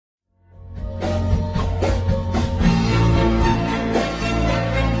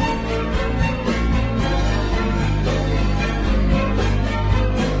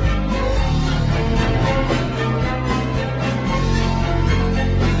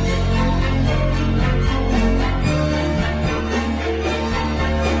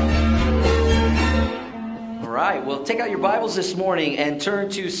take out your Bibles this morning and turn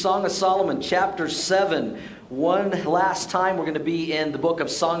to Song of Solomon, chapter 7. One last time, we're going to be in the book of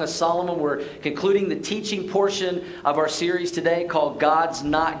Song of Solomon. We're concluding the teaching portion of our series today called God's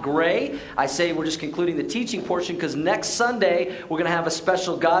Not Gray. I say we're just concluding the teaching portion because next Sunday we're going to have a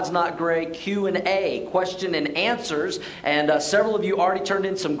special God's Not Gray Q&A, question and answers. And several of you already turned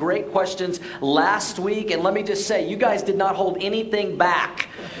in some great questions last week. And let me just say, you guys did not hold anything back.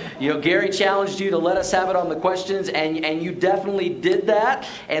 You know, Gary challenged you to let us have it on the questions, and you definitely did that.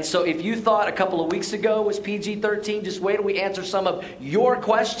 And so if you thought a couple of weeks ago was PG-13, just wait till we answer some of your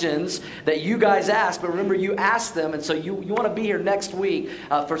questions that you guys asked. But remember, you asked them, and so you want to be here next week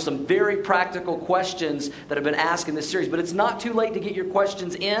for some very practical questions that have been asked in this series. But it's not too late to get your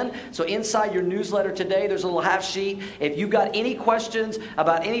questions in. So inside your newsletter today, there's a little half sheet. If you've got any questions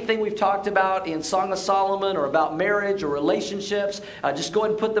about anything we've talked about in Song of Solomon or about marriage or relationships, just go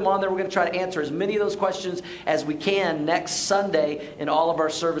ahead and put them on there. We're going to try to answer as many of those questions as we can next Sunday in all of our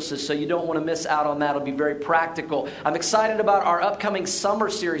services, so you don't want to miss out on that. It'll be very practical. I'm excited about our upcoming summer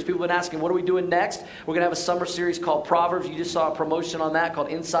series. People have been asking, what are we doing next? We're going to have a summer series called Proverbs. You just saw a promotion on that called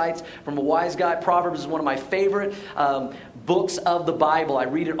Insights from a Wise Guy. Proverbs is one of my favorite books of the Bible. I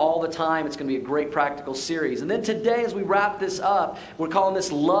read it all the time. It's going to be a great practical series. And then today, as we wrap this up, we're calling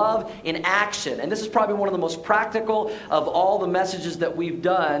this Love in Action. And this is probably one of the most practical of all the messages that we've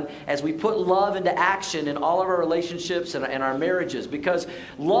done as we put love into action in all of our relationships and our marriages. Because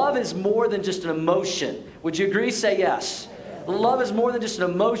love is more than just an emotion. Would you agree? Say yes. Love is more than just an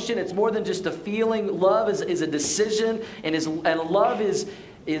emotion. It's more than just a feeling. Love is a decision, and love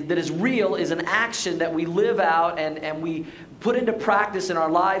that is real is an action that we live out and we put into practice in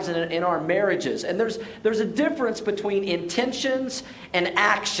our lives and in our marriages. And there's a difference between intentions and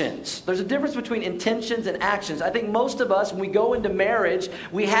actions. There's a difference between intentions and actions. I think most of us, when we go into marriage,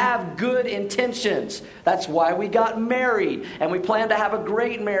 we have good intentions. That's why we got married, and we plan to have a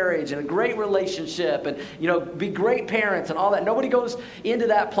great marriage and a great relationship and, be great parents and all that. Nobody goes into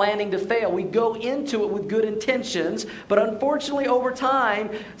that planning to fail. We go into it with good intentions, but unfortunately over time,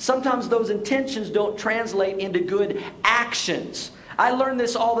 sometimes those intentions don't translate into good actions. I learn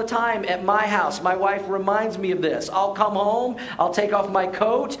this all the time at my house. My wife reminds me of this. I'll come home, I'll take off my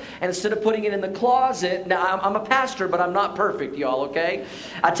coat, and instead of putting it in the closet, now I'm a pastor, but I'm not perfect, y'all, okay?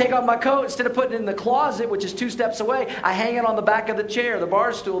 I take off my coat, instead of putting it in the closet, which is 2 steps away, I hang it on the back of the chair, the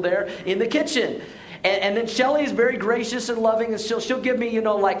bar stool there in the kitchen. And then Shelly is very gracious and loving, and she'll give me,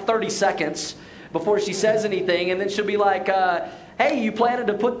 like 30 seconds before she says anything, and then she'll be like, hey, you planning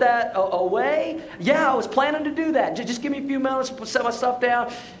to put that away? Yeah, I was planning to do that. Just give me a few minutes to set my stuff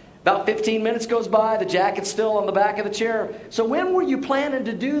down. About 15 minutes goes by, the jacket's still on the back of the chair. So when were you planning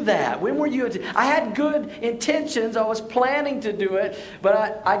to do that? When were you? I had good intentions. I was planning to do it,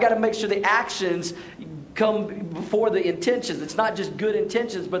 but I got to make sure the actions come before the intentions. It's not just good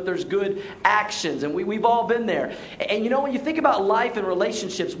intentions, but there's good actions. And we've all been there. And when you think about life and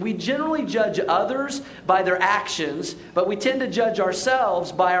relationships, we generally judge others by their actions, but we tend to judge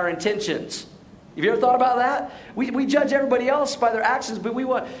ourselves by our intentions. Have you ever thought about that? We judge everybody else by their actions, but we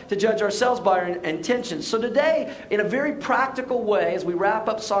want to judge ourselves by our intentions. So today, in a very practical way, as we wrap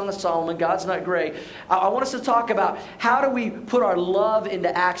up Song of Solomon, God's Not Gray, I want us to talk about how do we put our love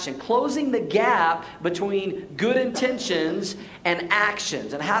into action, closing the gap between good intentions and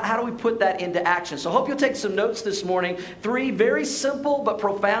actions, and how do we put that into action. So I hope you'll take some notes this morning. 3 very simple but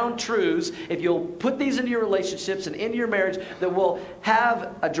profound truths, if you'll put these into your relationships and into your marriage, that will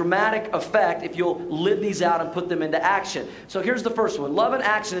have a dramatic effect if you'll live these out and put them into action. So here's the first one. Love in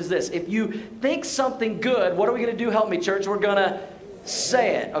action is this. If you think something good, what are we going to do? Help me, church. We're going to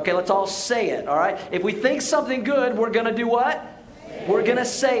say it. Okay, let's all say it, all right? If we think something good, we're going to do what? We're going to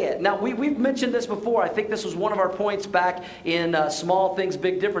say it. Now, we've mentioned this before. I think this was one of our points back in Small Things,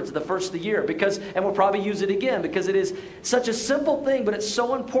 Big Difference, the first of the year. And we'll probably use it again because it is such a simple thing, but it's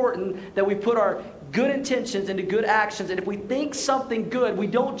so important that we put our good intentions into good actions. And if we think something good, we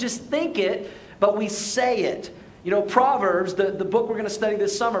don't just think it, but we say it. Proverbs, the book we're going to study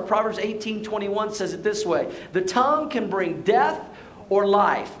this summer, Proverbs 18:21 says it this way. The tongue can bring death or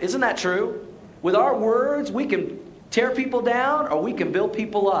life. Isn't that true? With our words, we can tear people down or we can build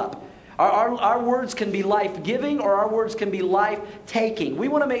people up. Our words can be life-giving or our words can be life-taking. We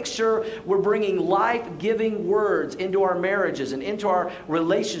want to make sure we're bringing life-giving words into our marriages and into our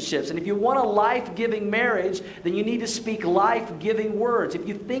relationships. And if you want a life-giving marriage, then you need to speak life-giving words. If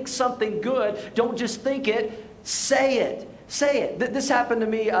you think something good, don't just think it, say it. Say it. This happened to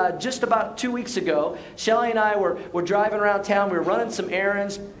me just about 2 weeks ago. Shelly and I were driving around town. We were running some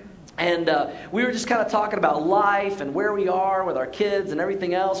errands. And we were just kind of talking about life and where we are with our kids and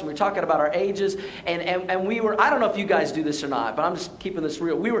everything else. And we were talking about our ages. And we were, I don't know if you guys do this or not, but I'm just keeping this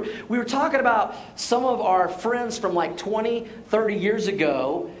real. We were talking about some of our friends from like 20, 30 years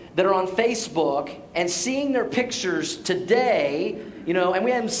ago that are on Facebook and seeing their pictures today, you know, and we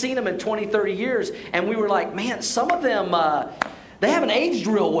hadn't seen them in 20, 30 years. And we were like, man, some of them, they haven't aged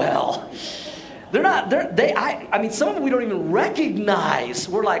real well. I mean, some of them we don't even recognize.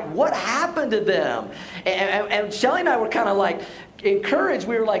 We're like, what happened to them? And Shelly and I were kind of like encouraged.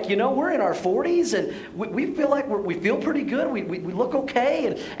 We were like, you know, we're in our 40s and we feel like we feel pretty good. We look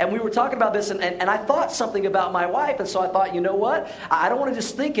okay. And we were talking about this and I thought something about my wife. And so I thought, you know what? I don't want to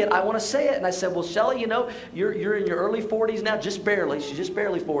just think it. I want to say it. And I said, well, Shelly, you know, you're in your early 40s now, just barely. She's just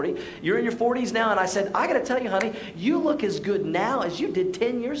barely 40. You're in your 40s now. And I said, I got to tell you, honey, you look as good now as you did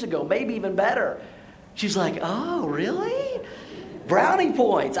 10 years ago, maybe even better. She's like, oh, really? Brownie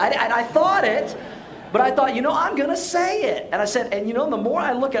points. I thought it. But I thought, you know, I'm going to say it. And I said, and you know, the more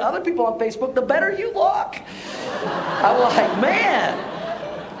I look at other people on Facebook, the better you look. I'm like, man.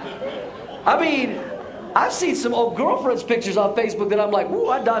 I mean, I've seen some old girlfriend's pictures on Facebook that I'm like, ooh,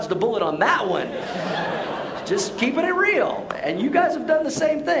 I dodged a bullet on that one. Just keeping it real. And you guys have done the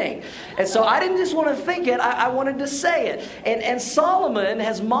same thing. And so I didn't just want to think it, I wanted to say it. And Solomon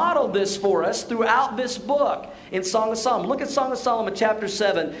has modeled this for us throughout this book in Song of Solomon. Look at Song of Solomon chapter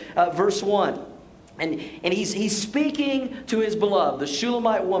 7, verse 1. And he's speaking to his beloved, the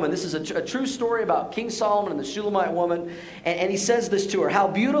Shulamite woman. This is a true story about King Solomon and the Shulamite woman. And he says this to her, how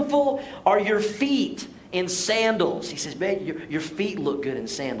beautiful are your feet in sandals. He says, babe, your feet look good in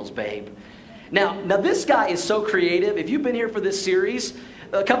sandals, babe. Now this guy is so creative. If you've been here for this series,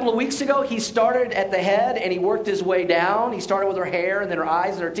 a couple of weeks ago, he started at the head and he worked his way down. He started with her hair and then her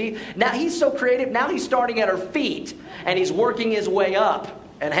eyes and her teeth. Now he's so creative. Now he's starting at her feet and he's working his way up.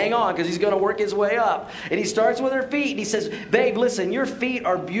 And hang on, because he's going to work his way up. And he starts with her feet. And he says, babe, listen, your feet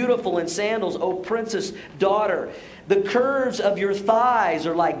are beautiful in sandals, O princess daughter. The curves of your thighs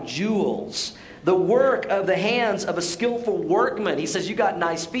are like jewels. The work of the hands of a skillful workman. He says, you got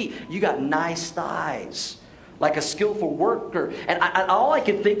nice feet. You got nice thighs. Like a skillful worker. And all I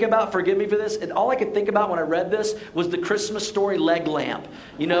could think about, forgive me for this, and all I could think about when I read this was the Christmas Story leg lamp.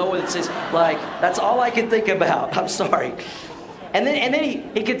 You know, it says, like, that's all I could think about. I'm sorry. And then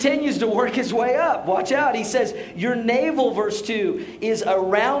he continues to work his way up. Watch out. He says, your navel, verse 2, is a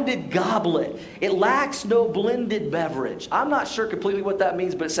rounded goblet. It lacks no blended beverage. I'm not sure completely what that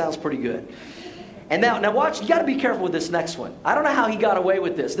means, but it sounds pretty good. And now watch, you got to be careful with this next one. I don't know how he got away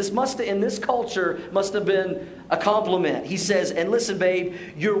with this. This in this culture, must have been a compliment. He says, and listen, babe,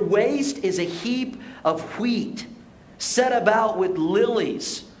 your waist is a heap of wheat set about with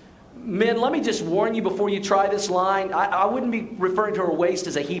lilies. Men, let me just warn you before you try this line. I wouldn't be referring to her waist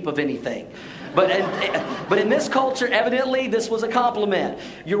as a heap of anything. But in this culture, evidently, this was a compliment.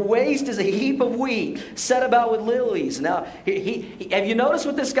 Your waist is a heap of wheat set about with lilies. Now, have you noticed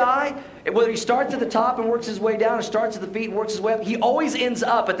with this guy? Whether he starts at the top and works his way down or starts at the feet and works his way up, he always ends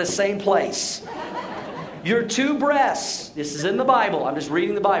up at the same place. Your two breasts. This is in the Bible. I'm just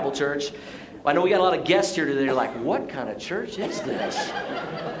reading the Bible, church. I know we got a lot of guests here today. They're like, what kind of church is this?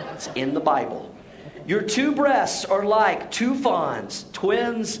 It's in the Bible. Your two breasts are like two fawns,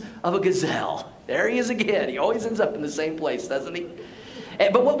 twins of a gazelle. There he is again. He always ends up in the same place, doesn't he?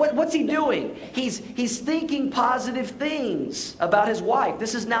 But what's he doing? He's thinking positive things about his wife.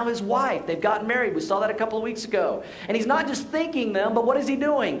 This is now his wife. They've gotten married. We saw that a couple of weeks ago. And he's not just thinking them, but what is he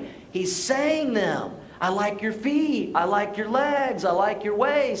doing? He's saying them. I like your feet. I like your legs. I like your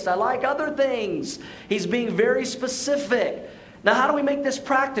waist. I like other things. He's being very specific. Now, how do we make this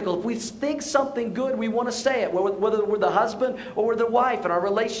practical? If we think something good, we want to say it, whether we're the husband or we're the wife in our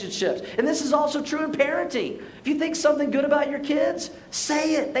relationships. And this is also true in parenting. If you think something good about your kids,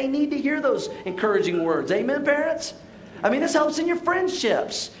 say it. They need to hear those encouraging words. Amen, parents? I mean, this helps in your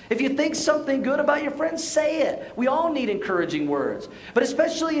friendships. If you think something good about your friends, say it. We all need encouraging words. But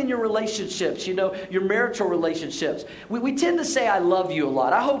especially in your relationships, you know, your marital relationships. We tend to say, I love you a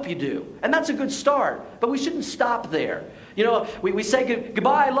lot. I hope you do. And that's a good start. But we shouldn't stop there. You know, we say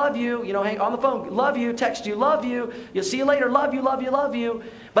goodbye, love you. You know, hang on the phone, love you, text you, love you. You'll see you later, love you, love you, love you.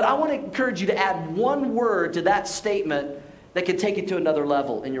 But I want to encourage you to add one word to that statement that can take you to another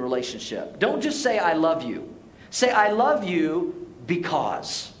level in your relationship. Don't just say, I love you. Say, I love you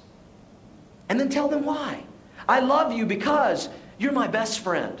because. And then tell them why. I love you because you're my best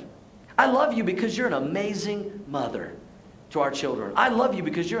friend. I love you because you're an amazing mother to our children. I love you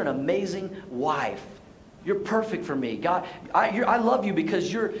because you're an amazing wife. You're perfect for me. God, I love you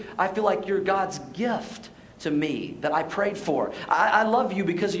because I feel like you're God's gift to me that I prayed for. I love you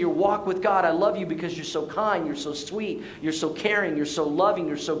because of your walk with God. I love you because you're so kind, you're so sweet, you're so caring, you're so loving,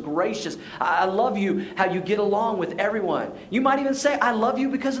 you're so gracious. I love you how you get along with everyone. You might even say, I love you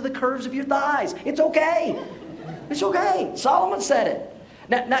because of the curves of your thighs. It's okay. It's okay. Solomon said it.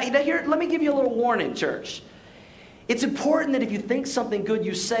 Now here, let me give you a little warning, church. It's important that if you think something good,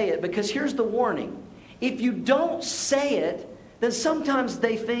 you say it, because here's the warning. If you don't say it, then sometimes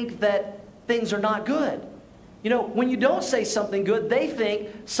they think that things are not good. You know, when you don't say something good, they think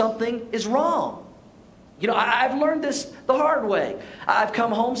something is wrong. You know, I've learned this the hard way. I've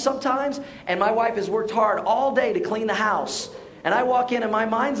come home sometimes, and my wife has worked hard all day to clean the house. And I walk in, and my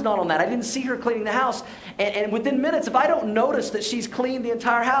mind's not on that. I didn't see her cleaning the house. And within minutes, if I don't notice that she's cleaned the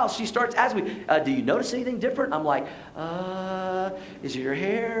entire house, she starts asking me, do you notice anything different? I'm like, is it your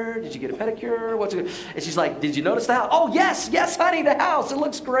hair? Did you get a pedicure? What's it? And she's like, did you notice the house? Oh, yes, honey, the house. It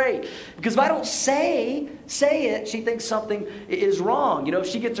looks great. Because if I don't say it, she thinks something is wrong. You know, if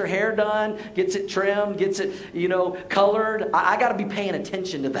she gets her hair done, gets it trimmed, gets it, colored, I got to be paying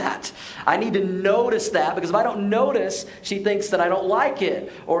attention to that. I need to notice that, because if I don't notice, she thinks that I don't like it,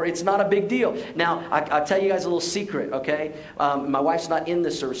 or it's not a big deal. Now, I'll tell you guys a little secret, okay? My wife's not in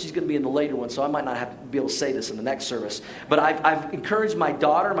this service. She's going to be in the later one, so I might not have to be able to say this in the next service. But I've encouraged my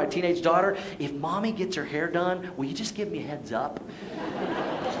daughter, my teenage daughter, if mommy gets her hair done, will you just give me a heads up?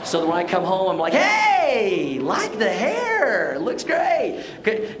 So that when I come home, I'm like, hey, like the hair. It looks great.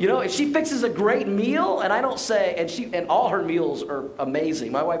 Okay, if she fixes a great meal, and I don't say, and all her meals are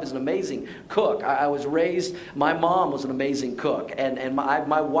amazing. My wife is an amazing cook. I was raised, my mom was an amazing cook, and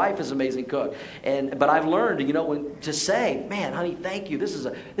my wife is an amazing cook. But I've learned, to say, man, honey, thank you. This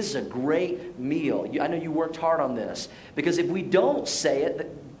is a great meal. I know you worked hard on this. Because if we don't say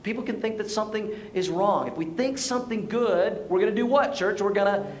it, people can think that something is wrong. If we think something good, we're going to do what, church? We're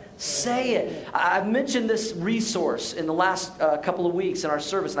going to say it. I've mentioned this resource in the last couple of weeks in our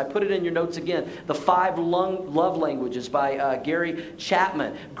service, and I put it in your notes again, The 5 Love Languages by Gary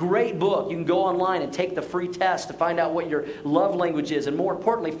Chapman. Great book. You can go online and take the free test to find out what your love language is, and more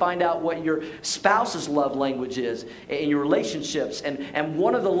importantly, find out what your spouse's love language is in your relationships. And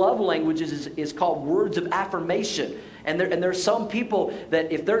one of the love languages is called words of affirmation. And there's some people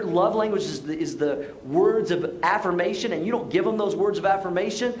that if their love language is the words of affirmation, and you don't give them those words of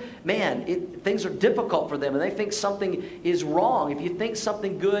affirmation, man, things are difficult for them, and they think something is wrong. If you think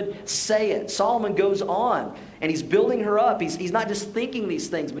something good, say it. Solomon goes on, and he's building her up. He's not just thinking these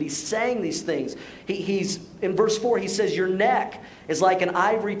things, but he's saying these things. He's in verse 4, he says, your neck is like an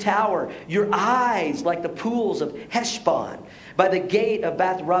ivory tower, your eyes like the pools of Heshbon, by the gate of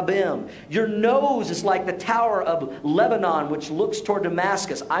Bath Rabbim. Your nose is like the tower of Lebanon, which looks toward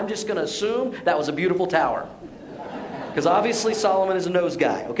Damascus. I'm just going to assume that was a beautiful tower. Because obviously Solomon is a nose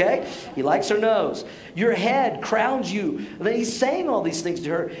guy, okay? He likes her nose. Your head crowns you. And then he's saying all these things to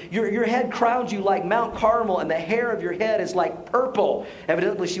her. Your head crowns you like Mount Carmel, and the hair of your head is like purple.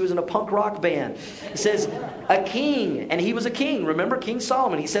 Evidently she was in a punk rock band. It says, a king, and he was a king. Remember, King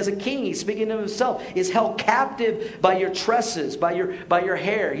Solomon. He says a king, he's speaking to himself, is held captive by your tresses, by your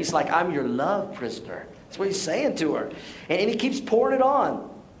hair. He's like, I'm your love prisoner. That's what he's saying to her. And he keeps pouring it on.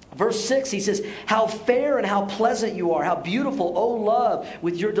 Verse 6, he says, how fair and how pleasant you are, how beautiful, O love,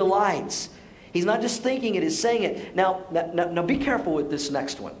 with your delights. He's not just thinking it, he's saying it. Now be careful with this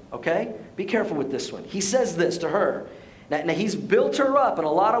next one, okay? Be careful with this one. He says this to her. Now he's built her up in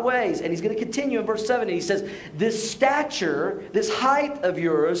a lot of ways, and he's going to continue in verse 7. He says, this stature, this height of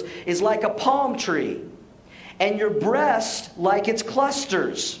yours is like a palm tree, and your breast like its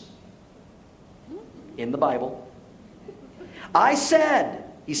clusters. In the Bible. I said...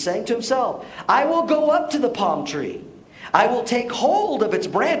 He's saying to himself, I will go up to the palm tree. I will take hold of its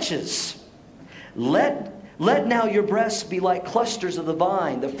branches. Let now your breasts be like clusters of the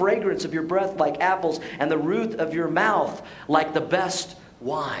vine, the fragrance of your breath like apples, and the root of your mouth like the best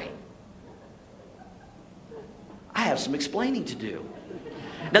wine. I have some explaining to do.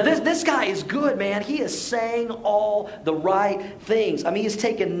 Now this guy is good, man. He is saying all the right things. I mean, he's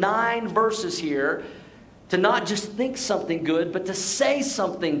taken 9 verses here to not just think something good, but to say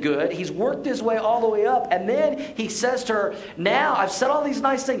something good. He's worked his way all the way up. And then he says to her, now I've said all these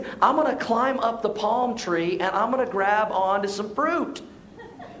nice things. I'm going to climb up the palm tree and I'm going to grab onto some fruit.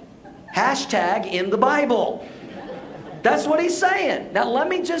 Hashtag in the Bible. That's what he's saying. Now let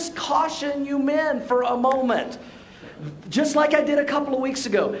me just caution you men for a moment. Just like I did a couple of weeks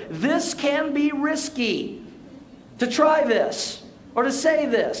ago. This can be risky to try this. Or to say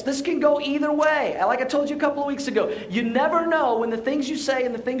this. This can go either way. Like I told you a couple of weeks ago, you never know when the things you say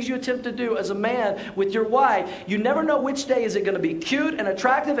and the things you attempt to do as a man with your wife, you never know which day is it going to be cute and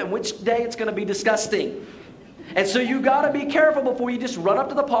attractive and which day it's going to be disgusting. And so you got to be careful before you just run up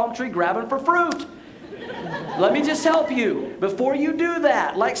to the palm tree grabbing for fruit. Let me just help you. Before you do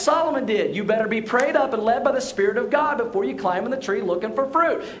that, like Solomon did, you better be prayed up and led by the Spirit of God before you climb in the tree looking for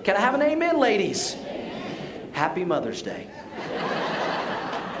fruit. Can I have an amen, ladies? Happy Mother's Day.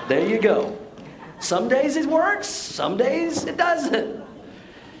 There you go. Some days it works, some days it doesn't.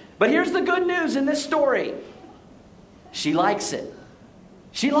 But here's the good news in this story. She likes it.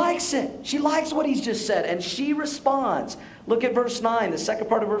 She likes it. She likes what he's just said, and she responds. Look at verse 9, the second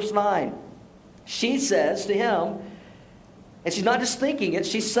part of verse 9. She says to him, and she's not just thinking it,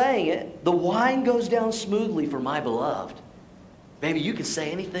 she's saying it, the wine goes down smoothly for my beloved. Baby, you can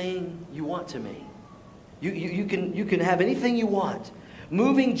say anything you want to me. You can have anything you want.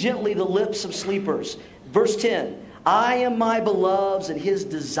 Moving gently the lips of sleepers. Verse 10, I am my beloved's and his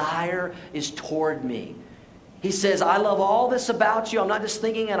desire is toward me. He says, I love all this about you. I'm not just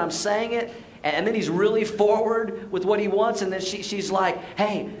thinking and I'm saying it. And then he's really forward with what he wants. And then she's like,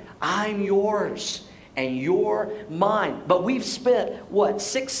 hey, I'm yours and you're mine. But we've spent,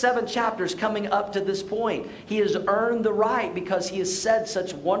 6, 7 chapters coming up to this point. He has earned the right because he has said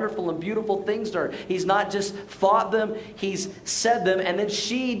such wonderful and beautiful things to her. He's not just thought them, he's said them. And then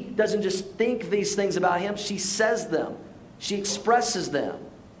she doesn't just think these things about him, she says them. She expresses them.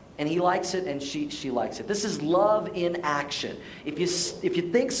 And he likes it and she likes it. This is love in action. If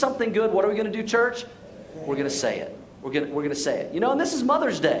you think something good, what are we going to do, church? We're going to say it. We're going to say it. You know, and this is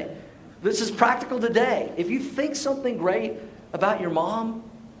Mother's Day. This is practical today. If you think something great about your mom,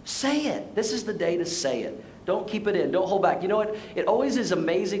 say it. This is the day to say it. Don't keep it in. Don't hold back. You know what? It always is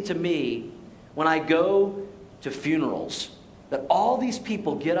amazing to me when I go to funerals that all these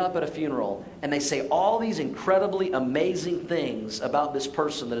people get up at a funeral and they say all these incredibly amazing things about this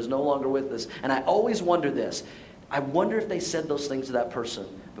person that is no longer with us. And I always wonder this. I wonder if they said those things to that person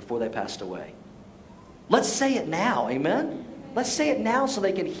before they passed away. Let's say it now, amen? Let's say it now so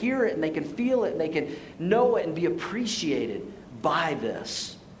they can hear it and they can feel it and they can know it and be appreciated by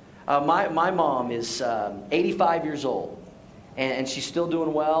this. My mom is 85 years old and she's still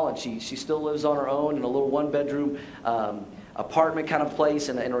doing well and she still lives on her own in a little one-bedroom apartment kind of place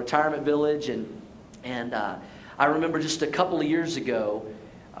in a retirement village. And I remember just a couple of years ago,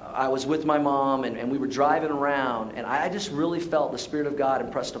 I was with my mom and we were driving around and I just really felt the Spirit of God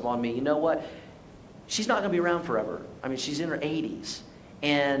impressed upon me. You know what? She's not going to be around forever. I mean, she's in her 80s.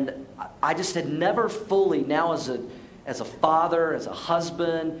 And I just had never fully, now as a father, as a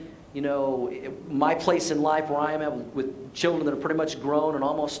husband, you know, my place in life where I am at with children that are pretty much grown and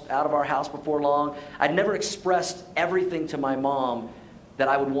almost out of our house before long, I'd never expressed everything to my mom that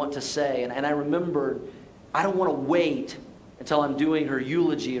I would want to say. And I remembered, I don't want to wait until I'm doing her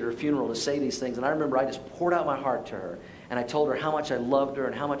eulogy at her funeral to say these things. And I remember I just poured out my heart to her. And I told her how much I loved her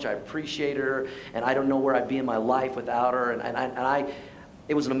and how much I appreciated her. And I don't know where I'd be in my life without her. And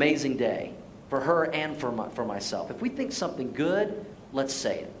it was an amazing day for her and for myself. If we think something good, let's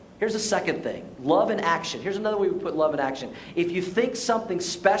say it. Here's the second thing. Love in action. Here's another way we put love in action. If you think something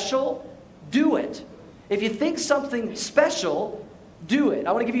special, do it. If you think something special, do it.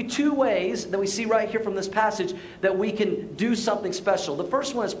 I want to give you 2 ways that we see right here from this passage that we can do something special. The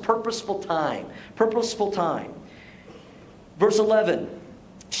first one is purposeful time. Purposeful time. Verse 11,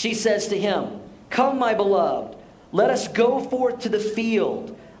 she says to him, come, my beloved, let us go forth to the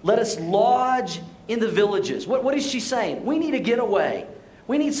field. Let us lodge in the villages. What is she saying? We need a getaway.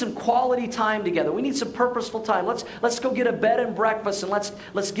 We need some quality time together. We need some purposeful time. Let's go get a bed and breakfast and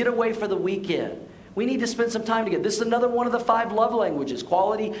let's get away for the weekend. We need to spend some time together. This is another one of the 5 love languages,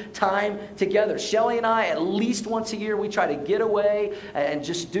 quality time together. Shelley and I, at least once a year, we try to get away and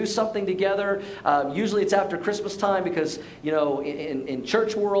just do something together. Usually it's after Christmas time because, you know, in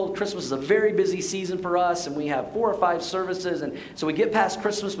church world, Christmas is a very busy season for us, and we have 4 or 5 services. And so we get past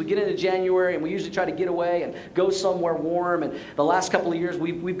Christmas, we get into January, and we usually try to get away and go somewhere warm. And the last couple of years,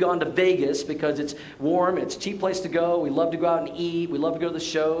 we've gone to Vegas because it's warm, it's a cheap place to go. We love to go out and eat. We love to go to the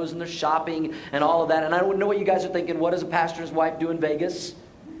shows and the shopping and all of that. And I don't know what you guys are thinking. What does a pastor's wife do in Vegas?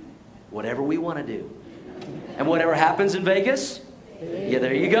 Whatever we want to do. And whatever happens in Vegas? Yeah,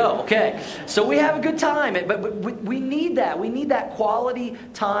 there you go. Okay. So we have a good time. But we need that. We need that quality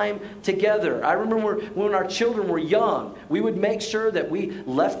time together. I remember when our children were young, we would make sure that we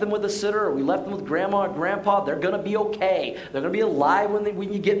left them with a sitter or we left them with grandma or grandpa. They're going to be okay. They're going to be alive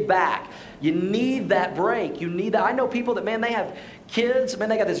when you get back. You need that break. You need that. I know people that, man, they have kids. Man,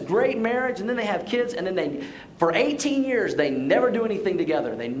 they got this great marriage, and then they have kids, and then for 18 years, they never do anything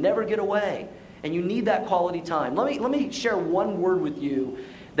together. They never get away. And you need that quality time. Let me share one word with you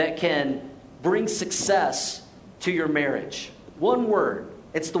that can bring success to your marriage. One word.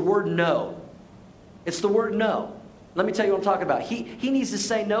 It's the word no. It's the word no. Let me tell you what I'm talking about. He needs to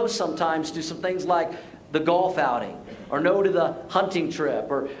say no sometimes to some things like the golf outing, or no to the hunting trip,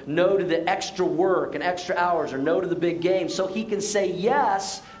 or no to the extra work and extra hours, or no to the big game, so he can say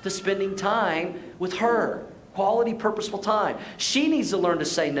yes to spending time with her. Quality, purposeful time. She needs to learn to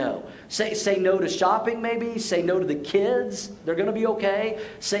say no. Say no to shopping maybe. Say no to the kids. They're going to be okay.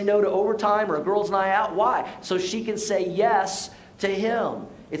 Say no to overtime or a girls' night out. Why? So she can say yes to him.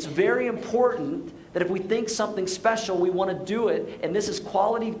 It's very important that if we think something special, we want to do it. And this is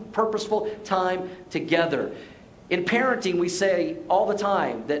quality, purposeful time together. In parenting, we say all the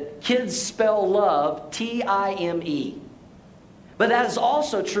time that kids spell love T-I-M-E. But that is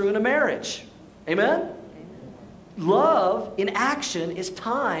also true in a marriage. Amen? Love in action is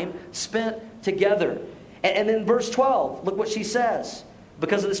time spent together. And then verse 12, look what she says.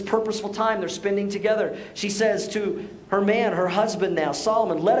 Because of this purposeful time they're spending together. She says to her man, her husband now,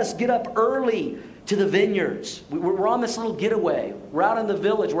 Solomon, let us get up early to the vineyards. We're on this little getaway. We're out in the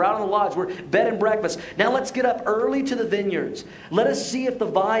village. We're out on the lodge. We're bed and breakfast. Now let's get up early to the vineyards. Let us see if the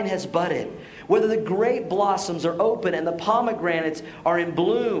vine has budded, whether the grape blossoms are open and the pomegranates are in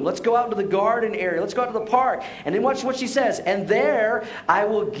bloom. Let's go out to the garden area. Let's go out to the park. And then watch what she says. And there I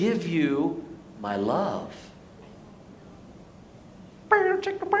will give you my love.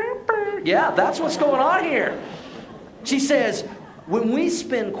 Yeah, that's what's going on here. She says, when we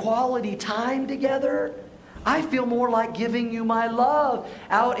spend quality time together, I feel more like giving you my love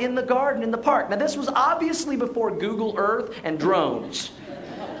out in the garden, in the park. Now, this was obviously before Google Earth and drones.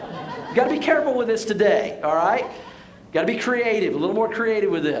 You got to be careful with this today, all right? Got to be creative, a little more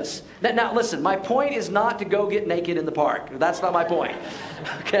creative with this. Now, listen, my point is not to go get naked in the park. That's not my point,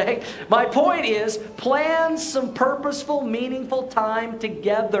 okay? My point is plan some purposeful, meaningful time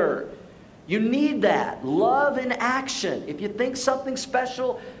together. You need that. Love in action. If you think something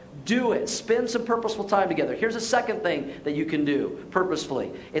special, do it. Spend some purposeful time together. Here's a second thing that you can do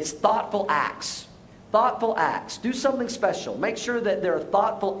purposefully. It's thoughtful acts. Thoughtful acts. Do something special. Make sure that there are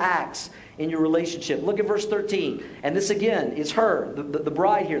thoughtful acts in your relationship. Look at verse 13. And this again is her, the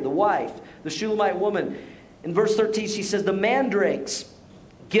bride here, the wife, the Shulamite woman. In verse 13 she says, the mandrakes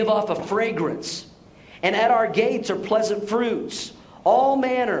give off a fragrance, and at our gates are pleasant fruits, all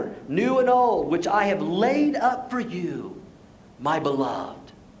manner, new and old, which I have laid up for you, my beloved.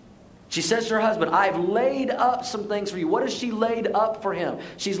 She says to her husband, I've laid up some things for you. What has she laid up for him?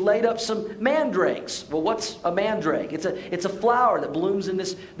 She's laid up some mandrakes. Well, what's a mandrake? It's a flower that blooms in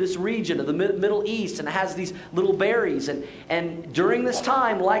this region of the Middle East, and it has these little berries. And during this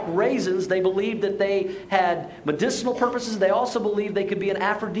time, like raisins, they believed that they had medicinal purposes. They also believed they could be an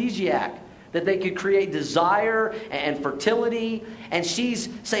aphrodisiac, that they could create desire and fertility. And she's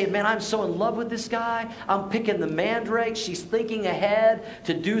saying, man, I'm so in love with this guy. I'm picking the mandrake. She's thinking ahead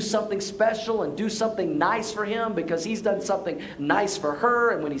to do something special and do something nice for him because he's done something nice for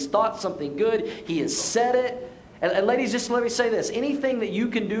her. And when he's thought something good, he has said it. And ladies, just let me say this. Anything that you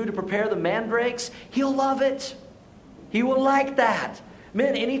can do to prepare the mandrakes, he'll love it. He will like that.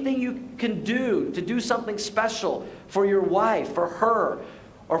 Men, anything you can do to do something special for your wife, for her,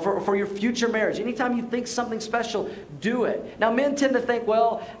 or for your future marriage. Anytime you think something special, do it. Now, men tend to think,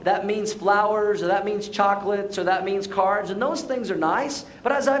 well, that means flowers, or that means chocolates, or that means cards, and those things are nice.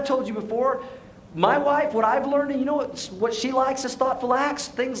 But as I've told you before, my wife, what I've learned, and you know what she likes is thoughtful acts.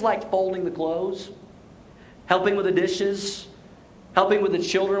 Things like folding the clothes, helping with the dishes, helping with the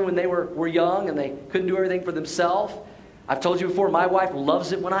children when they were young and they couldn't do everything for themselves. I've told you before, my wife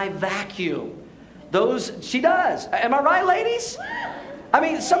loves it when I vacuum. She does. Am I right, ladies? I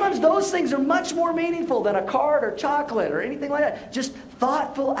mean, sometimes those things are much more meaningful than a card or chocolate or anything like that. Just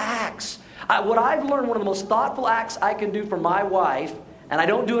thoughtful acts. What I've learned, one of the most thoughtful acts I can do for my wife, and I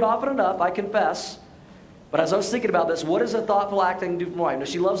don't do it often enough, I confess, but as I was thinking about this, what is a thoughtful act I can do for my wife? Now,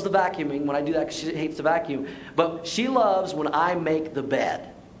 she loves the vacuuming when I do that because she hates to vacuum, but she loves when I make the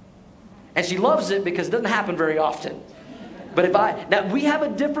bed. And she loves it because it doesn't happen very often. But now we have a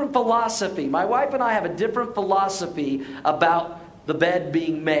different philosophy. My wife and I have a different philosophy about the bed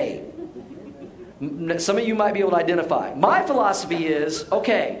being made. Some of you might be able to identify. My philosophy is,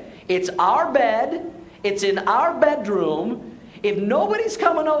 okay, it's our bed, it's in our bedroom. If nobody's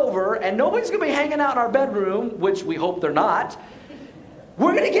coming over and nobody's going to be hanging out in our bedroom, which we hope they're not,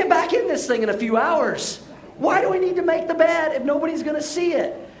 we're going to get back in this thing in a few hours. Why do we need to make the bed if nobody's going to see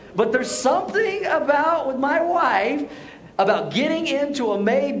it? But there's something about with my wife about getting into a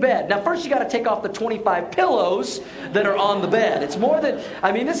made bed. Now, first you got to take off the 25 pillows that are on the bed. It's more than,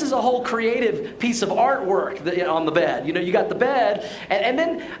 this is a whole creative piece of artwork on the bed. You got the bed, and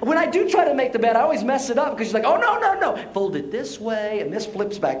then when I do try to make the bed, I always mess it up because she's like, oh, no. Fold it this way, and this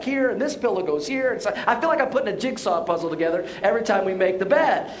flips back here, and this pillow goes here. And so I feel like I'm putting a jigsaw puzzle together every time we make the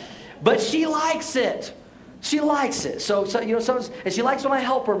bed. But she likes it. She likes it. So and she likes when I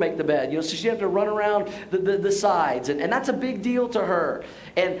help her make the bed. So she has to run around the sides. And that's a big deal to her.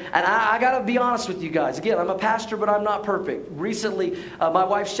 And I got to be honest with you guys. Again, I'm a pastor, but I'm not perfect. Recently, my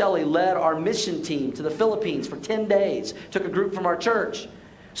wife Shelly led our mission team to the Philippines for 10 days. Took a group from our church.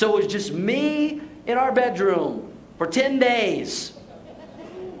 So it was just me in our bedroom for 10 days.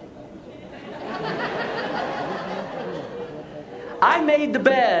 I made the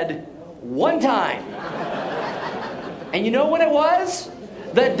bed one time. And you know when it was?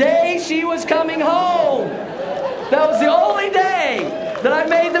 The day she was coming home. That was the only day that I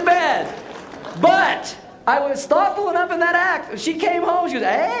made the bed. But I was thoughtful enough in that act. She came home. She goes,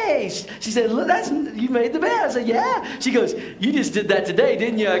 hey. She said, look, you made the bed. I said, yeah. She goes, you just did that today,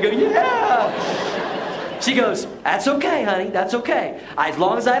 didn't you? I go, yeah. She goes, that's okay, honey. That's okay. As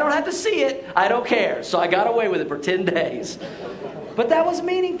long as I don't have to see it, I don't care. So I got away with it for 10 days. But that was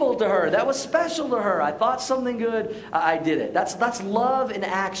meaningful to her. That was special to her. I thought something good, I did it. That's love in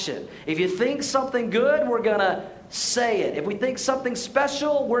action. If you think something good, we're going to say it. If we think something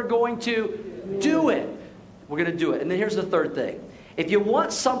special, we're going to do it. We're going to do it. And then here's the third thing. If you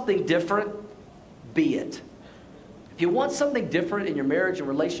want something different, be it. If you want something different in your marriage and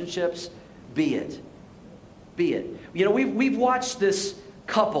relationships, be it. Be it. We've watched this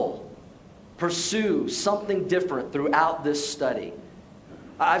couple pursue something different throughout this study.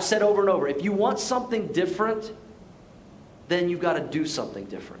 I've said over and over, if you want something different, then you've got to do something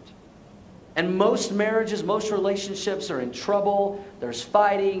different. And most marriages, most relationships are in trouble. There's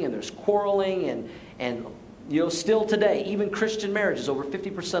fighting and there's quarreling and still today, even Christian marriages, over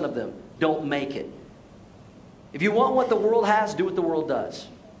 50% of them don't make it. If you want what the world has, do what the world does.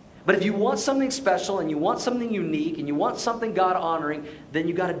 But if you want something special and you want something unique and you want something God-honoring, then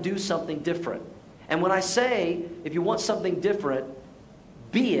you've got to do something different. And when I say, if you want something different,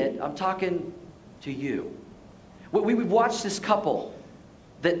 be it, I'm talking to you. We've watched this couple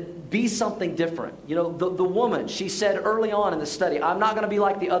that be something different. The woman, she said early on in the study, I'm not going to be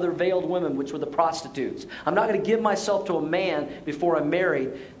like the other veiled women, which were the prostitutes. I'm not going to give myself to a man before I'm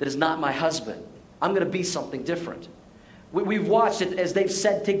married that is not my husband. I'm going to be something different. We've watched it as they've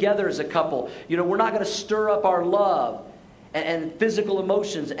said together as a couple, we're not going to stir up our love and physical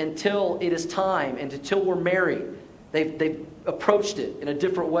emotions until it is time and until we're married. They've approached it in a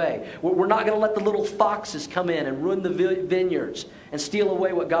different way. We're not going to let the little foxes come in and ruin the vineyards and steal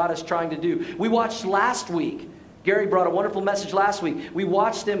away what God is trying to do. We watched last week. Gary brought a wonderful message last week. We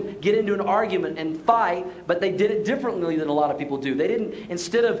watched them get into an argument and fight, but they did it differently than a lot of people do. They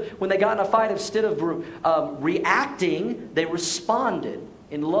didn't, when they got in a fight, instead of reacting, they responded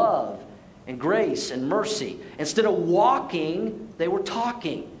in love and grace and mercy. Instead of walking, they were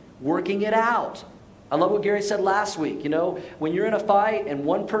talking, working it out. I love what Gary said last week. When you're in a fight and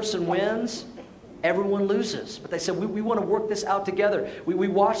one person wins, everyone loses. But they said, we want to work this out together. We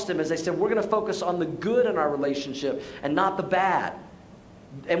watched them as they said, we're going to focus on the good in our relationship and not the bad.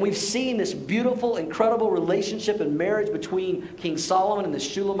 And we've seen this beautiful, incredible relationship and marriage between King Solomon and the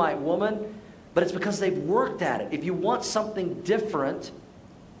Shulamite woman. But it's because they've worked at it. If you want something different,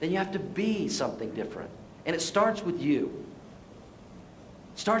 then you have to be something different. And it starts with you.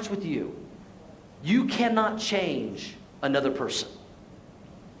 It starts with you. You cannot change another person.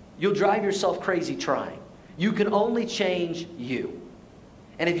 You'll drive yourself crazy trying. You can only change you.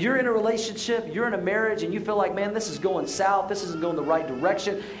 And if you're in a relationship, you're in a marriage, and you feel like, man, this is going south, this isn't going the right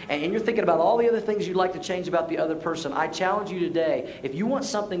direction, and you're thinking about all the other things you'd like to change about the other person, I challenge you today, if you want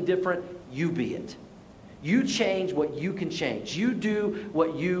something different, you be it. You change what you can change. You do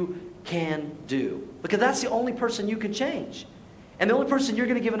what you can do. Because that's the only person you can change. And the only person you're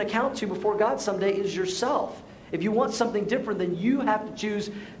going to give an account to before God someday is yourself. If you want something different, then you have to choose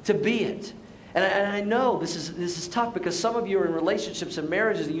to be it. And I know this is tough because some of you are in relationships and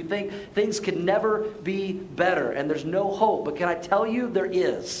marriages and you think things can never be better and there's no hope. But can I tell you, there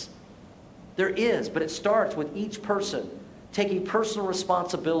is. There is, but it starts with each person taking personal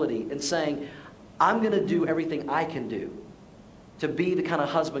responsibility and saying, I'm going to do everything I can do to be the kind of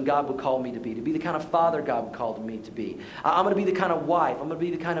husband God would call me to be the kind of father God would call me to be. I'm going to be the kind of wife. I'm going to be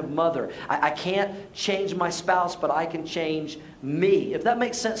the kind of mother. I can't change my spouse, but I can change me. If that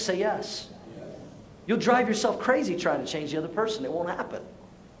makes sense, say yes. You'll drive yourself crazy trying to change the other person. It won't happen.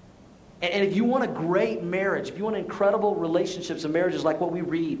 And if you want a great marriage, if you want incredible relationships and marriages like what we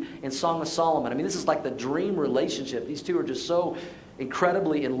read in Song of Solomon, I mean, this is like the dream relationship. These two are just so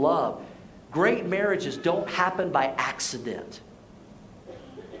incredibly in love. Great marriages don't happen by accident.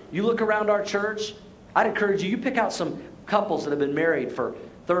 You look around our church, I'd encourage you pick out some couples that have been married for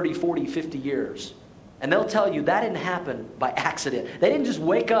 30, 40, 50 years. And they'll tell you that didn't happen by accident. They didn't just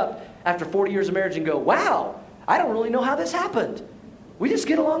wake up after 40 years of marriage and go, wow, I don't really know how this happened. We just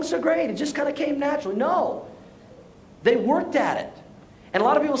get along so great. It just kind of came naturally. No. They worked at it. And a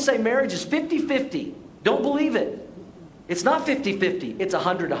lot of people say marriage is 50-50. Don't believe it. It's not 50-50. It's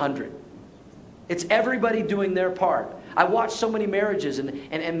 100-100. It's everybody doing their part. I watch so many marriages,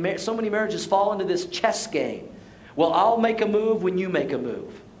 and so many marriages fall into this chess game. Well, I'll make a move when you make a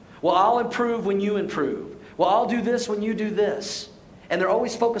move. Well, I'll improve when you improve. Well, I'll do this when you do this. And they're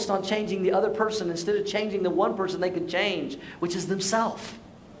always focused on changing the other person instead of changing the one person they can change, which is themselves.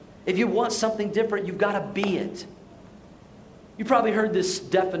 If you want something different, you've got to be it. You probably heard this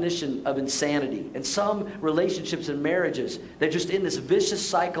definition of insanity. In some relationships and marriages, they're just in this vicious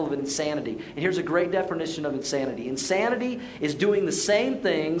cycle of insanity. And here's a great definition of insanity. Insanity is doing the same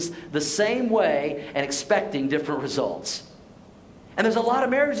things the same way and expecting different results. And there's a lot of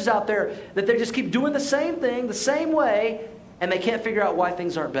marriages out there that they just keep doing the same thing the same way, and they can't figure out why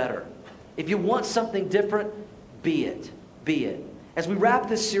things aren't better. If you want something different, be it. Be it. As we wrap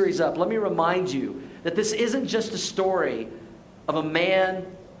this series up, let me remind you that this isn't just a story of a man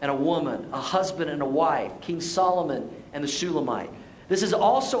and a woman, a husband and a wife, King Solomon and the Shulamite. This is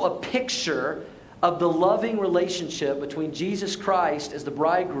also a picture of the loving relationship between Jesus Christ as the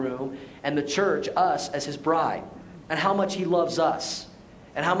bridegroom and the church, us as his bride, and how much he loves us,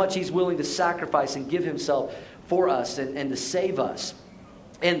 and how much he's willing to sacrifice and give himself for us and to save us.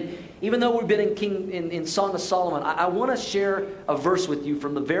 And even though we've been in Song of Solomon, I want to share a verse with you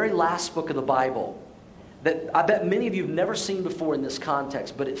from the very last book of the Bible that I bet many of you have never seen before in this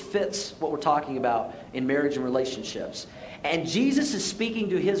context, but it fits what we're talking about in marriage and relationships. And Jesus is speaking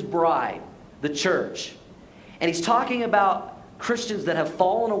to his bride, the church. And he's talking about Christians that have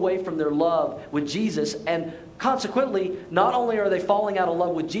fallen away from their love with Jesus, and consequently, not only are they falling out of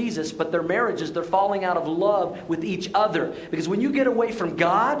love with Jesus, but their marriages, they're falling out of love with each other. Because when you get away from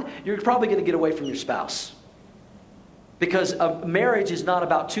God, you're probably going to get away from your spouse. Because a marriage is not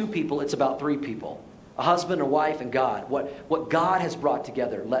about two people, it's about three people. A husband, a wife, and God. What God has brought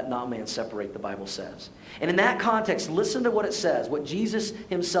together, let not man separate, the Bible says. And in that context, listen to what it says, what Jesus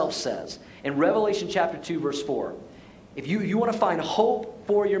himself says. In Revelation chapter 2, verse 4. If you want to find hope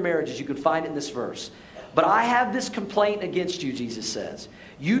for your marriages, you can find it in this verse. But I have this complaint against you, Jesus says.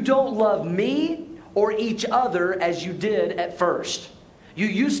 You don't love me or each other as you did at first. You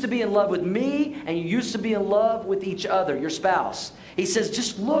used to be in love with me, and you used to be in love with each other, your spouse. He says,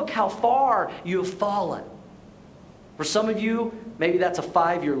 just look how far you have fallen. For some of you, maybe that's a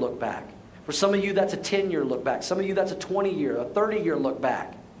 5-year look back. For some of you, that's a 10-year look back. Some of you, that's a 20-year, a 30-year look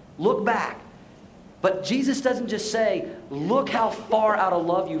back. Look back. But Jesus doesn't just say, look how far out of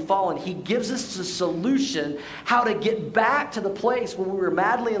love you've fallen. He gives us a solution how to get back to the place where we were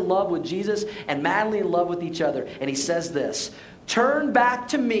madly in love with Jesus and madly in love with each other. And he says this, turn back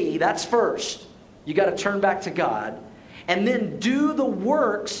to me, that's first. You got to turn back to God. And then do the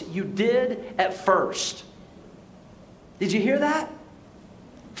works you did at first. Did you hear that?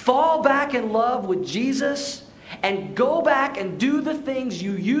 Fall back in love with Jesus and go back and do the things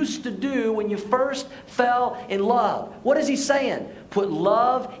you used to do when you first fell in love. What is he saying? Put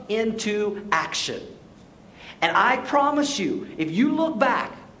love into action. And I promise you, if you look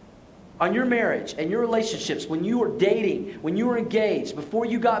back on your marriage and your relationships, when you were dating, when you were engaged, before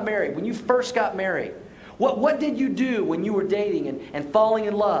you got married, when you first got married, what did you do when you were dating and falling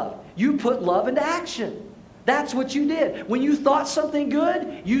in love? You put love into action. That's what you did. When you thought something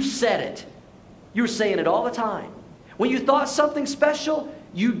good, you said it. You were saying it all the time. When you thought something special,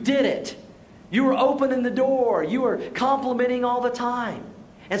 you did it. You were opening the door. You were complimenting all the time.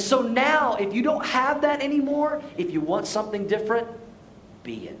 And so now, if you don't have that anymore, if you want something different,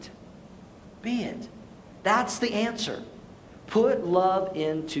 be it. Be it. That's the answer. Put love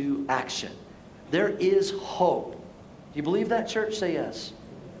into action. There is hope. Do you believe that, church? Say yes.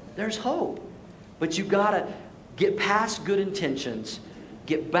 There's hope. But you've got to get past good intentions,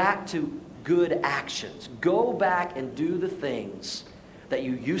 get back to good actions. Go back and do the things that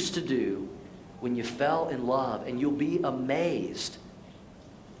you used to do when you fell in love, and you'll be amazed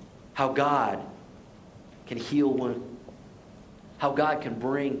how God can heal one, how God can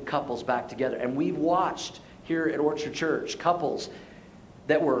bring couples back together. And we've watched here at Orchard Church couples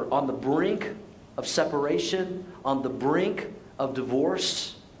that were on the brink of separation, on the brink of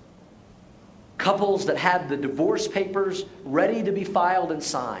divorce, Couples that had the divorce papers ready to be filed and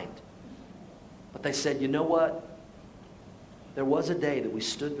signed. But they said, you know what? There was a day that we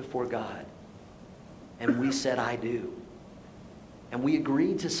stood before God and we said, I do. And we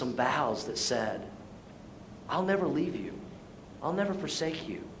agreed to some vows that said, I'll never leave you. I'll never forsake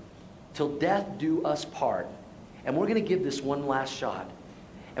you. Till death do us part. And we're going to give this one last shot.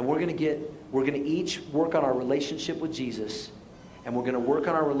 And we're going to each work on our relationship with Jesus. And we're going to work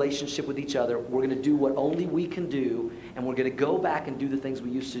on our relationship with each other. We're going to do what only we can do. And we're going to go back and do the things we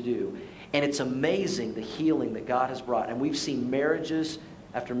used to do. And it's amazing the healing that God has brought. And we've seen marriages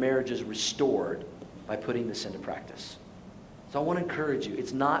after marriages restored by putting this into practice. So I want to encourage you.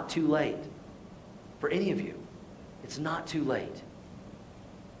 It's not too late for any of you. It's not too late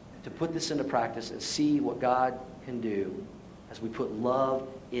to put this into practice and see what God can do as we put love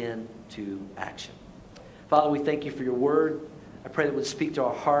into action. Father, we thank you for your word. I pray that it would speak to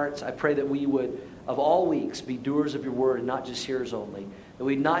our hearts. I pray that we would, of all weeks, be doers of your word and not just hearers only. That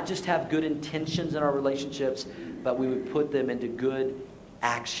we not just have good intentions in our relationships, but we would put them into good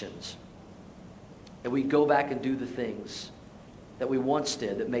actions. That we go back and do the things that we once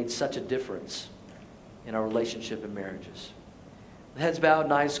did that made such a difference in our relationship and marriages. The heads bowed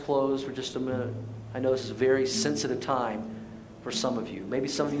and eyes closed for just a minute. I know this is a very sensitive time for some of you. Maybe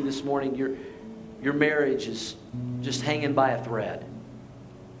some of you this morning, your marriage is just hanging by a thread.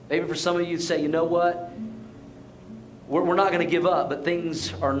 Maybe for some of you, say, you know what? We're not going to give up, but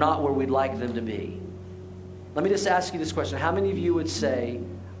things are not where we'd like them to be. Let me just ask you this question. How many of you would say,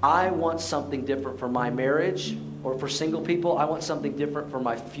 I want something different for my marriage? Or for single people, I want something different for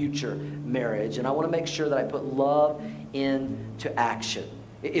my future marriage. And I want to make sure that I put love into action.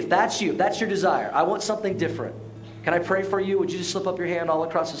 If that's you, if that's your desire, I want something different. Can I pray for you? Would you just slip up your hand all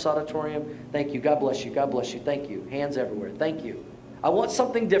across this auditorium? Thank you. God bless you. God bless you. Thank you. Hands everywhere. Thank you. I want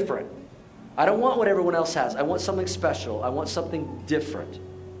something different. I don't want what everyone else has. I want something special. I want something different.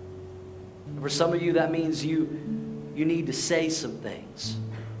 And for some of you, that means you need to say some things.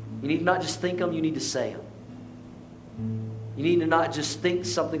 You need to not just think them, you need to say them. You need to not just think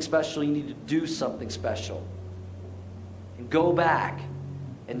something special, you need to do something special. And go back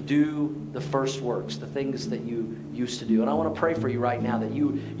and do the first works, the things that you used to do. And I want to pray for you right now that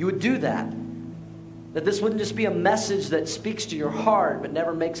you would do that. That this wouldn't just be a message that speaks to your heart but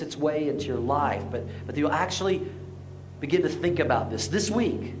never makes its way into your life. But that you'll actually begin to think about this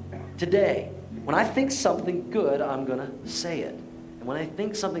week, today. When I think something good, I'm going to say it. And when I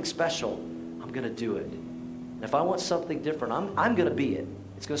think something special, I'm going to do it. And if I want something different, I'm going to be it.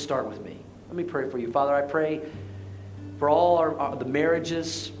 It's going to start with me. Let me pray for you. Father, I pray for all the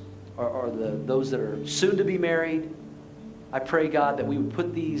marriages or those that are soon to be married. I pray, God, that we would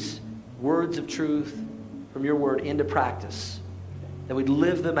put these words of truth from your word into practice. That we'd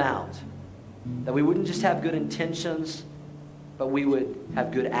live them out. That we wouldn't just have good intentions, but we would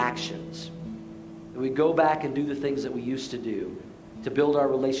have good actions. That we'd go back and do the things that we used to do to build our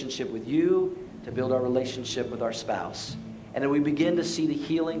relationship with you, to build our relationship with our spouse. And then we begin to see the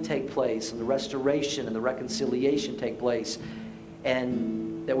healing take place and the restoration and the reconciliation take place.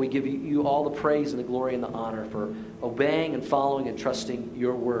 And that we give you all the praise and the glory and the honor for obeying and following and trusting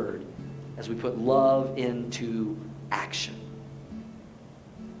your word as we put love into action.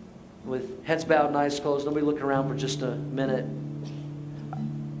 With heads bowed and eyes closed, nobody looking around for just a minute.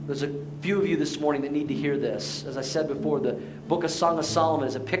 There's a few of you this morning that need to hear this. As I said before, the book of Song of Solomon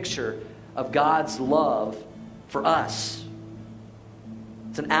is a picture of God's love for us.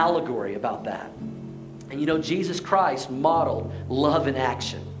 It's an allegory about that. And you know, Jesus Christ modeled love in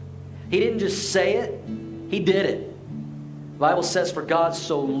action. He didn't just say it, he did it. The Bible says, for God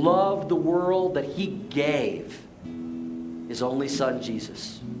so loved the world that he gave his only son,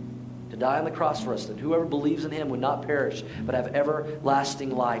 Jesus, to die on the cross for us, that whoever believes in him would not perish, but have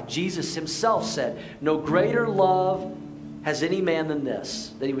everlasting life. Jesus himself said, no greater love has any man than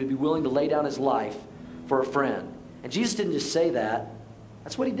this, that he would be willing to lay down his life for a friend. And Jesus didn't just say that.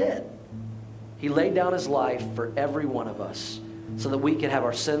 That's what he did. He laid down his life for every one of us so that we can have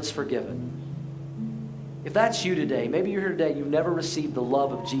our sins forgiven. If that's you today, maybe you're here today, you've never received the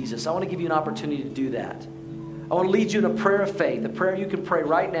love of Jesus, I want to give you an opportunity to do that. I want to lead you in a prayer of faith, a prayer you can pray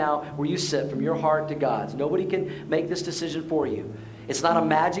right now where you sit from your heart to God's. Nobody can make this decision for you. It's not a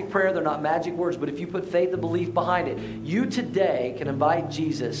magic prayer. They're not magic words. But if you put faith and belief behind it, you today can invite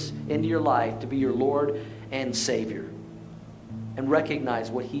Jesus into your life to be your Lord and Savior and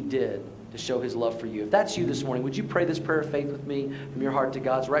recognize what he did to show his love for you. If that's you this morning, would you pray this prayer of faith with me from your heart to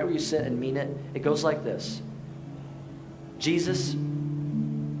God's, right where you sit, and mean it? It goes like this. Jesus,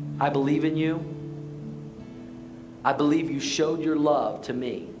 I believe in you. I believe you showed your love to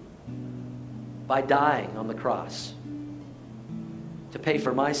me by dying on the cross to pay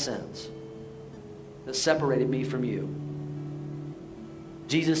for my sins that separated me from you.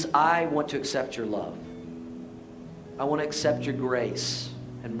 Jesus, I want to accept your love. I want to accept your grace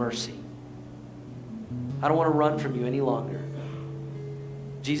and mercy. I don't want to run from you any longer.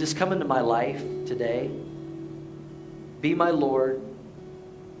 Jesus, come into my life today. Be my Lord.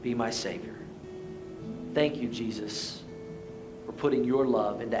 Be my Savior. Thank you, Jesus, for putting your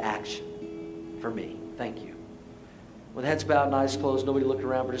love into action for me. Thank you. With heads bowed and eyes closed, nobody looking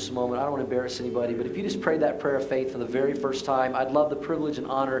around for just a moment. I don't want to embarrass anybody, but if you just prayed that prayer of faith for the very first time, I'd love the privilege and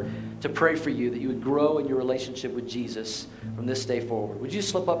honor to pray for you, that you would grow in your relationship with Jesus from this day forward. Would you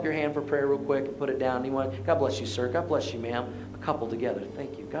slip up your hand for prayer real quick and put it down? Anyone? God bless you, sir. God bless you, ma'am. A couple together.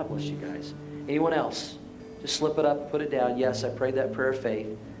 Thank you. God bless you guys. Anyone else? Just slip it up, put it down. Yes, I prayed that prayer of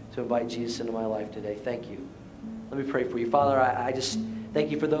faith to invite Jesus into my life today. Thank you. Let me pray for you. Father, I just thank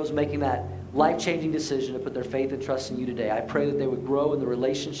you for those making that life-changing decision to put their faith and trust in you today. I pray that they would grow in the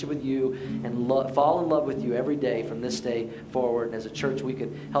relationship with you and fall in love with you every day from this day forward. And as a church, we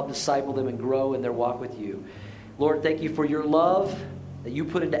could help disciple them and grow in their walk with you. Lord, thank you for your love that you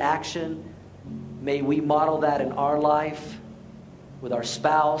put into action. May we model that in our life with our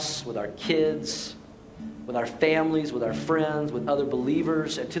spouse, with our kids, with our families, with our friends, with other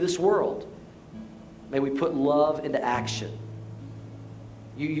believers, and to this world. May we put love into action.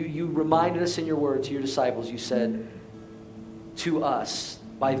 You reminded us in your word to your disciples, you said to us,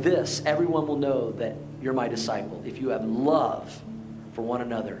 by this everyone will know that you're my disciple, if you have love for one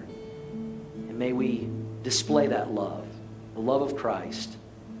another. And may we display that love, the love of Christ,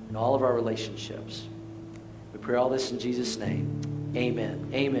 in all of our relationships. We pray all this in Jesus' name.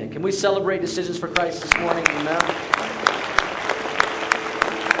 Amen. Amen. Can we celebrate decisions for Christ this morning? Amen.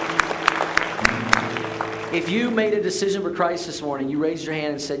 If you made a decision for Christ this morning, you raised your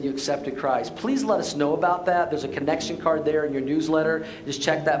hand and said you accepted Christ, please let us know about that. There's a connection card there in your newsletter. Just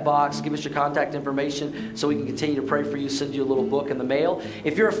check that box. Give us your contact information so we can continue to pray for you, send you a little book in the mail.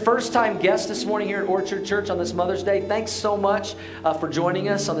 If you're a first-time guest this morning here at Orchard Church on this Mother's Day, thanks so much for joining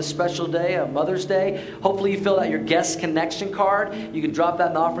us on this special day, Mother's Day. Hopefully you filled out your guest connection card. You can drop that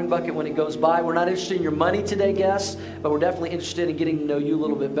in the offering bucket when it goes by. We're not interested in your money today, guests, but we're definitely interested in getting to know you a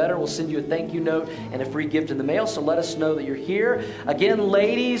little bit better. We'll send you a thank you note and a free gift in the mail, so let us know that you're here. Again,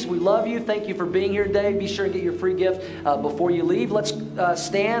 ladies, we love you. Thank you for being here today. Be sure and get your free gift before you leave. Let's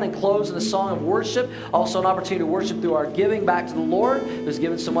stand and close in a song of worship. Also an opportunity to worship through our giving back to the Lord, who's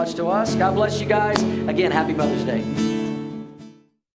given so much to us. God bless you guys. Again, happy Mother's Day.